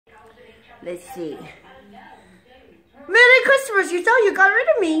Let's see. Merry Christmas! You thought you got rid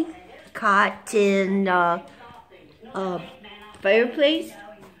of me. Cotton fireplace.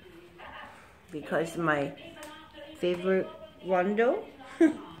 Because my favorite rondo.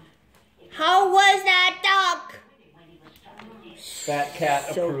 How was that duck? Fat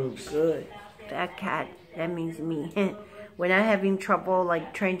cat approves. So good. Fat cat. That means me. When I'm having trouble,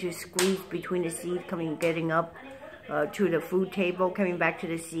 like trying to squeeze between the seed, getting up to the food table, coming back to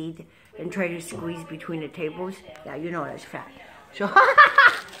the seed, and trying to squeeze between the tables. Yeah, you know that's fat. So,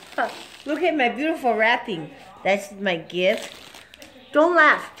 look at my beautiful wrapping. That's my gift. Don't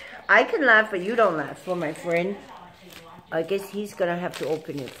laugh. I can laugh, but you don't laugh. For my friend, I guess he's gonna have to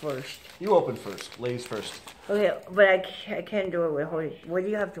open it first. You open first. Ladies first. Okay, but I can't do it with holding. Where do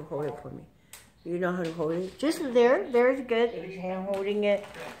you have to hold it for me? You know how to hold it? Just there. There's good. Hand holding it.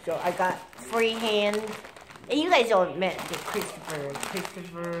 So I got free hand. And you guys all met the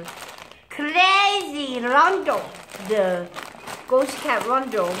Christopher Crazy Rondo. The Ghost Cat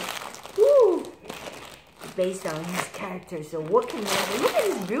Rondo. Woo! Based on his character. So what can I do? Look at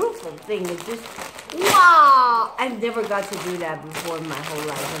this beautiful thing. It's just, wow! I've never got to do that before in my whole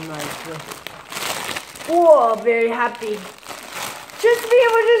life. I'm like, oh, very happy. Just be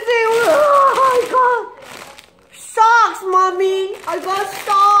able to say, oh, I got socks, mommy. I got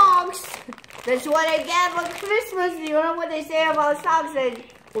socks. That's what I get for Christmas. You know what they say about socks?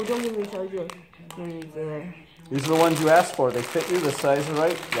 Oh, don't give me socks. These are the ones you asked for. They fit you. The size is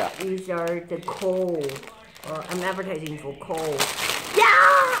right. Yeah. These are the Cole. I'm advertising for Cole. Yeah,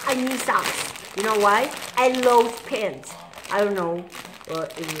 I need socks. You know why? I love pants. I don't know.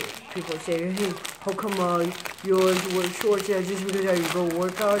 People say, hey, how come yours wear shorts just because you go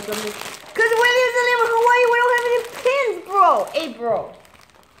work out or something? Because when you live in Hawaii, we don't have any pins, bro. Hey, bro.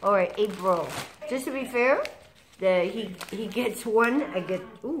 All right, hey, bro. Just to be fair, he gets one. I get,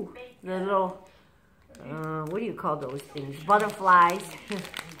 ooh, the little, what do you call those things? Butterflies.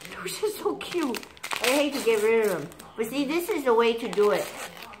 Those are so cute. I hate to get rid of them. But see, this is the way to do it.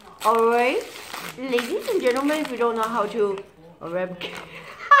 All right? Ladies and gentlemen, if you don't know how to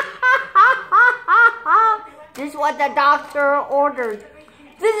this is what the doctor ordered.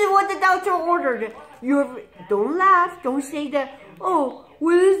 This is what the doctor ordered. Don't laugh. Don't say that. Oh,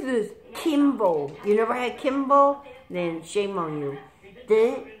 what is this? Kimbo. You never had Kimbo? Then shame on you.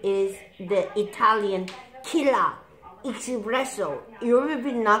 This is the Italian Killa Espresso. You ever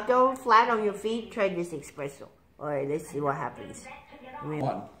been knocked out flat on your feet? Try this espresso. All right, let's see what happens.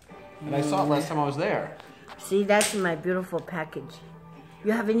 One. And I saw it last time I was there. See, that's my beautiful package.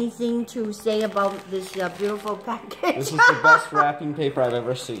 You have anything to say about this beautiful package? This is the best wrapping paper I've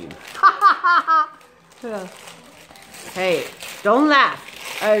ever seen. Hey, don't laugh.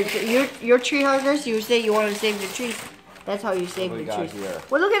 Your tree huggers, you say you want to save the trees. That's how you save the trees. Here?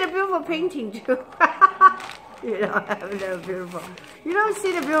 Well, look at the beautiful painting, too. You don't have that beautiful. You don't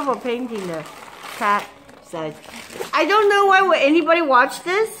see the beautiful painting there. Cat size. I don't know why would anybody watch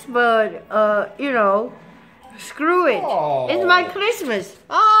this, but, you know, screw it. Oh. It's my Christmas.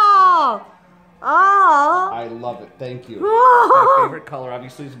 Oh. Oh. I love it. Thank you. Oh. My favorite color,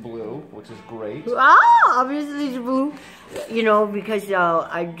 obviously, is blue, which is great. Ah, obviously, it's blue. You know, because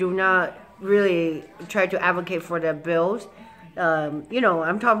I do not really try to advocate for the Bills. You know,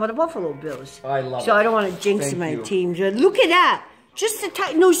 I'm talking about the Buffalo Bills. I love it. So I don't want to jinx my team. Look at that. Just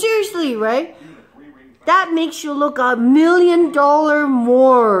the no, seriously, right? That makes you look $1 million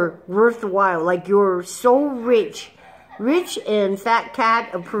more worthwhile. Like you're so rich. Rich and Fat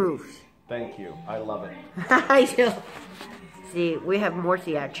Cat approves. Thank you. I love it. I know. See, we have more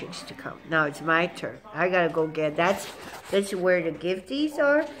theatrics to come. Now it's my turn. I gotta go get that's where the gifties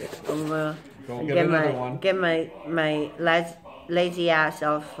are. I'm gonna get my lazy ass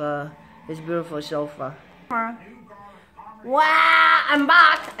off this beautiful sofa. Wow, I'm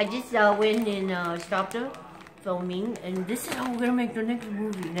back. I just went and stopped the filming, and this is how we're gonna make the next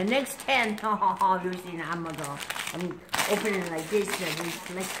movie. The next 10. Oh, you've seen Amazon. I'm opening like this,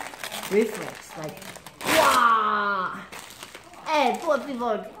 like reflex, like wow. Hey, poor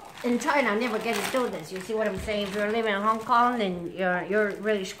people in China never get to do this. You see what I'm saying? If you're living in Hong Kong, then you're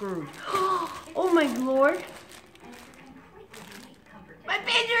really screwed. Oh my Lord! My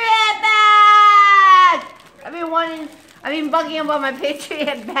Patriot bag! I've been bugging about my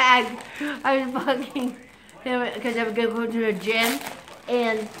Patriot bag. I was bugging because I was gonna go to the gym,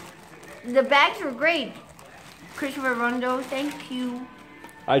 and the bags were great. Christopher Rondo, thank you.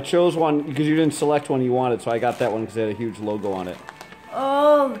 I chose one because you didn't select one you wanted, so I got that one because it had a huge logo on it.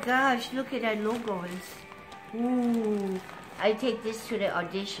 Oh gosh, look at that logo. Ooh, I take this to the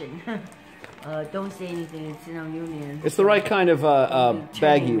audition. Don't say anything. It's in our union. It's the right kind of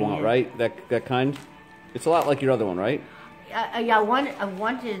bag you want, right? That kind. It's a lot like your other one, right? Yeah, I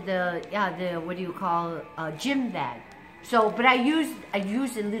wanted the what do you call gym bag. So, but I use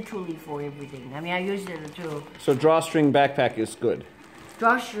it literally for everything. I mean, I use it to. So drawstring backpack is good.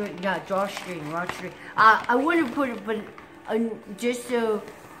 Drawstring. I wouldn't put it, but just to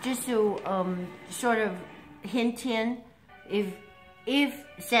sort of hint in if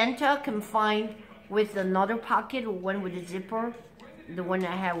Santa can find with another pocket or one with a zipper, the one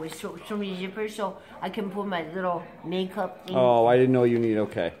I have with so many zippers, so I can put my little makeup thing. Oh, I didn't know you need.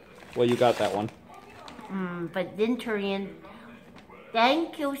 Okay, well you got that one. But then turn in.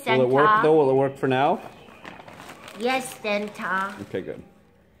 Thank you, Santa. Will it work though? Will it work for now? Yes, Santa. Okay, good.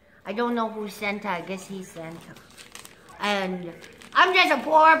 I don't know who's Santa. I guess he's Santa. And I'm just a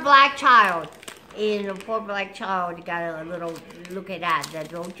poor black child. And a poor black child got a little, look at that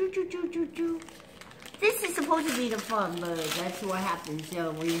little choo-choo-choo-choo-choo. This is supposed to be the fun, but that's what happens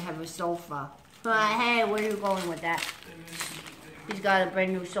when you have a sofa. Hey, where are you going with that? He's got a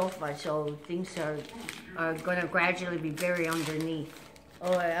brand new sofa, so things are gonna gradually be buried underneath.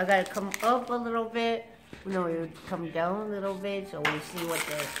 Oh, I gotta come up a little bit. No, it would come down a little bit, so we see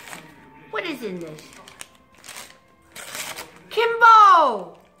what is in this.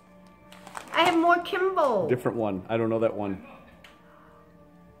 Kimbo! I have more Kimbo. Different one. I don't know that one.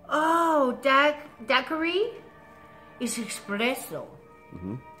 Oh, daiquiri is espresso.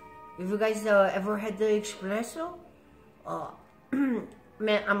 Have you guys ever had the espresso?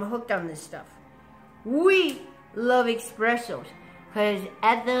 Man, I'm hooked on this stuff. We love espressos because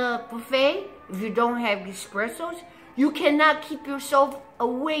at the buffet, if you don't have espressos, you cannot keep yourself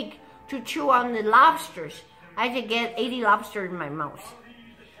awake to chew on the lobsters. I had to get 80 lobsters in my mouth.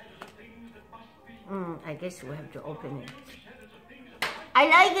 I guess we'll have to open it. I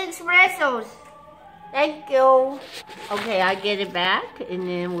like espressos. Thank you. Okay, I get it back, and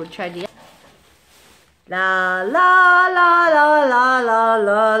then we'll try the. La la la la la la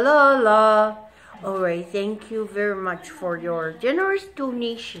la la la. All right, thank you very much for your generous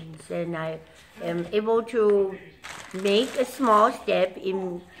donations, and I am able to make a small step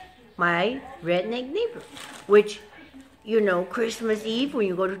in my redneck neighborhood, which. You know, Christmas Eve, when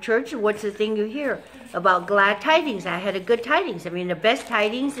you go to church, what's the thing you hear? About glad tidings. I had a good tidings. I mean, the best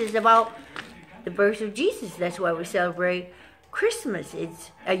tidings is about the birth of Jesus. That's why we celebrate Christmas.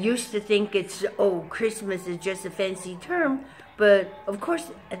 I used to think Christmas is just a fancy term. But, of course,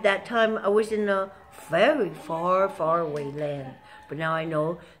 at that time, I was in a very far, far away land. But now I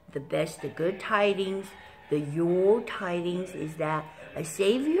know the good tidings, the Yule tidings, is that a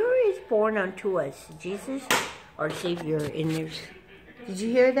Savior is born unto us. Jesus our Savior in there's. Did you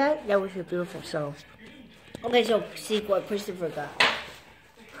hear that? That was a beautiful song. Okay, so see what Christopher got.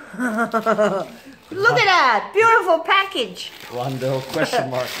 Look at that! Beautiful package! Rondo, question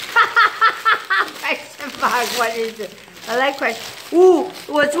mark. Question mark, what is it? I like question. Ooh,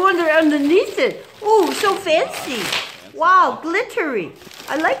 what's underneath it? Ooh, so fancy. Wow, glittery.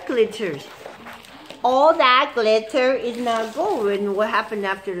 I like glitters. All that glitter is not gold. And what happened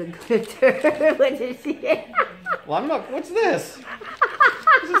after the glitter? What did you see? Well, I'm not. What's this?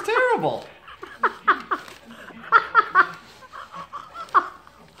 This is terrible.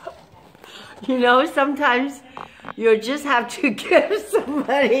 You know, sometimes you just have to give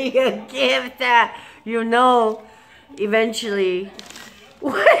somebody a gift that you know eventually.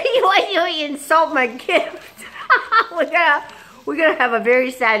 Why you insult my gift? We're gonna have a very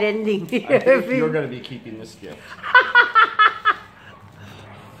sad ending here. I think you're gonna be keeping this gift.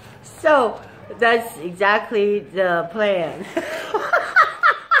 So that's exactly the plan.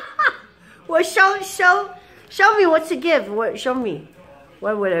 Well, show me what's the gift. Show me.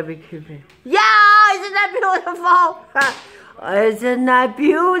 What would I be keeping? Yeah, isn't that beautiful? Isn't that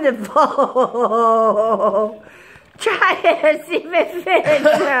beautiful? Try it and see if it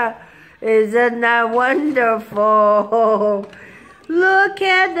fits. Isn't that wonderful? Look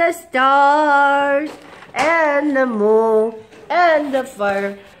at the stars and the moon and the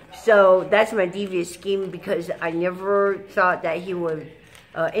fire. So that's my devious scheme because I never thought that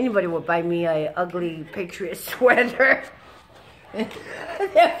anybody would buy me an ugly Patriot sweater.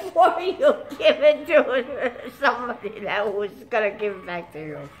 Therefore, you give it to somebody that was gonna give it back to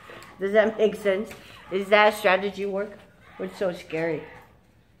you. Does that make sense? Does that strategy work? What's so scary?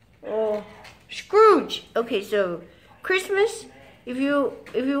 Oh, Scrooge. Okay, so Christmas. If you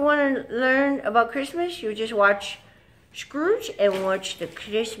want to learn about Christmas, you just watch Scrooge and watch the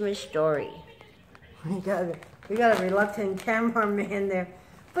Christmas Story. We got a reluctant cameraman there,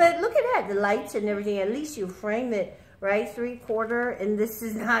 but look at that, the lights and everything. At least you frame it right? 3/4, and this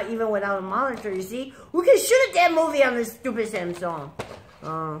is not even without a monitor, you see? We can shoot a damn movie on this stupid Samsung.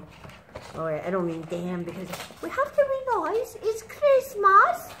 Oh, I don't mean damn, because we have to realize it's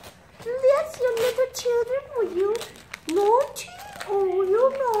Christmas. Let your little children, will you naughty? Oh, you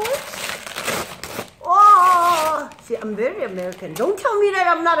naughty. Oh, see, I'm very American. Don't tell me that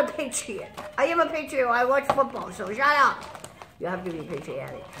I'm not a patriot. I am a patriot. I watch football, so shut up. You have to be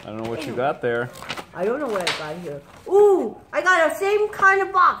patriotic. I don't know what you got there. I don't know what I got here. Ooh, I got the same kind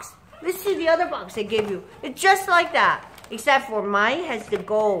of box. Let's see the other box I gave you. It's just like that. Except for mine has the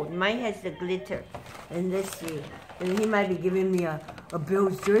gold. Mine has the glitter. And let's see. And he might be giving me a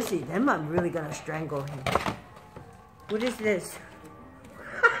Bills jersey. Then I'm really going to strangle him. What is this?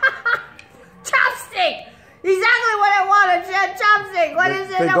 Chopstick! Exactly what I wanted. Chopstick. What is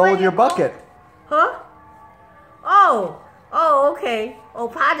it? They go with your bucket. Huh? Oh, okay. Oh,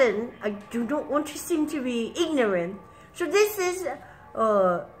 pardon. I do not want to seem to be ignorant. So this is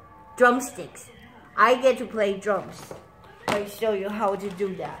drumsticks. I get to play drums. I'll show you how to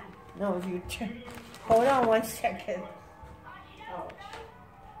do that. No, if you hold on 1 second. Oh,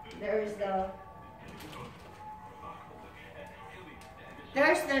 there's the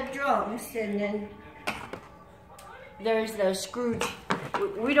drums, and then there's the screw.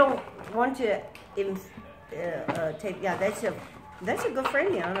 We don't want to take. Yeah, that's a good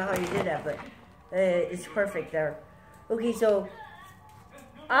framing. I don't know how you did that, but it's perfect there. Okay, so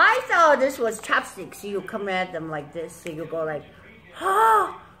I thought this was chopsticks. So you come at them like this. So you go like,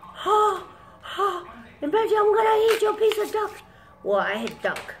 ha, ha, ha. Imagine I'm gonna eat your piece of duck. Well, I hate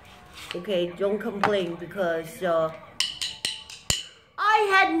duck. Okay, don't complain because I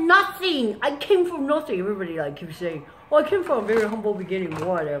had nothing. I came from nothing. Everybody like keeps saying, "Oh, I came from a very humble beginning."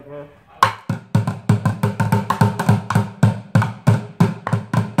 Whatever.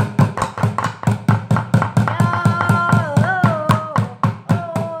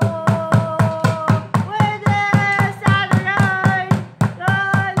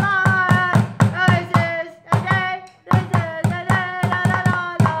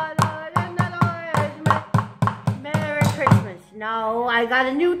 Now I got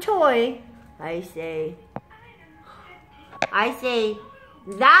a new toy. I say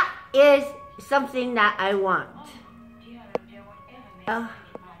that is something that I want.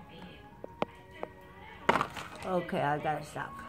 Okay, I gotta stop.